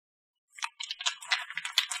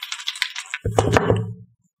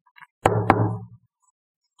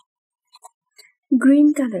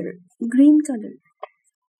Green color, green color.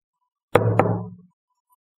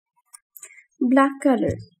 Black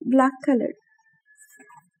color, black color.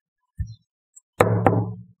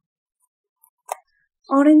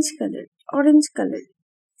 Orange color, orange color.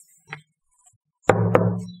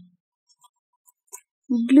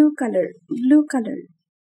 Blue color, blue color.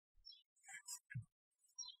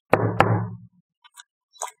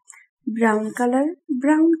 Brown color,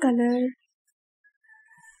 brown color.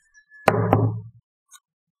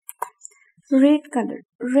 Red color,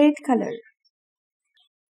 red color.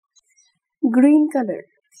 Green color.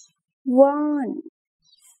 1.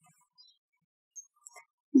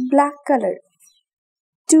 Black color.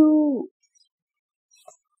 2.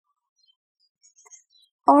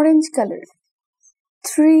 Orange color.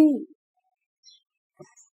 3.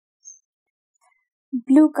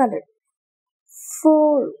 Blue color.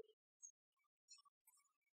 4.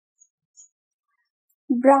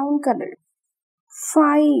 Brown color.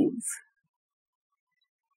 5.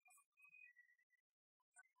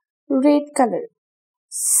 Red color.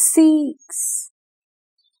 6.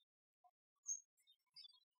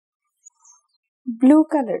 Blue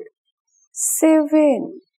color.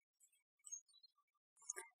 7.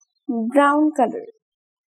 Brown color.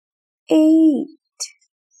 8.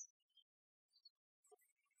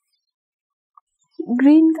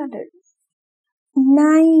 Green color.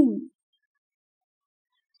 9.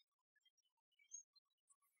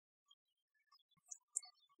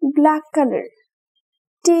 Black color.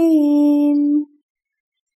 10.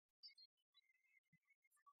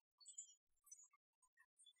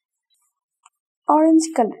 Orange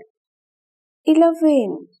color.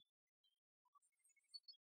 11.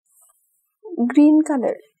 Green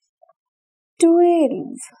color.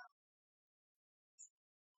 12.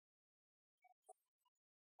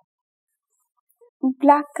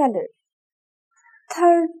 Black color.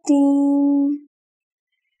 13.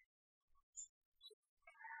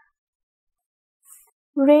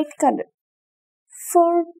 Red color.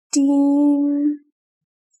 14.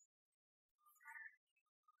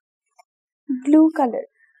 Blue color.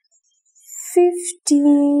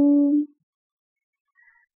 15.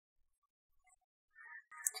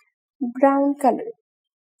 Brown color.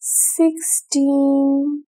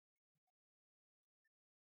 16.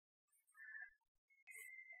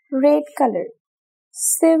 Red color.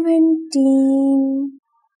 17.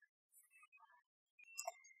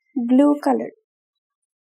 Blue color.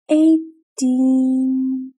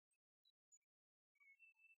 18.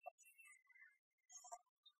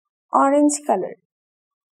 Orange color.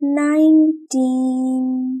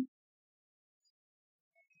 19.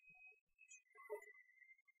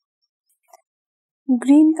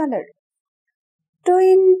 Green color.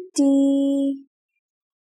 20.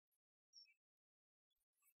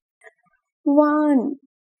 1,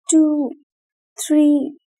 2,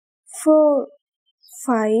 3, 4,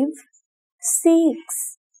 5,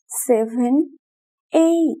 6, 7, 8,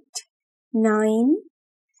 9,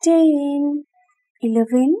 10,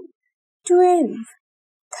 11, 12,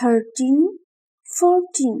 13,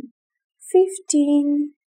 14,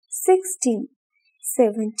 15, 16,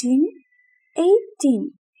 17,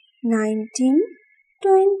 18, 19,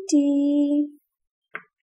 20.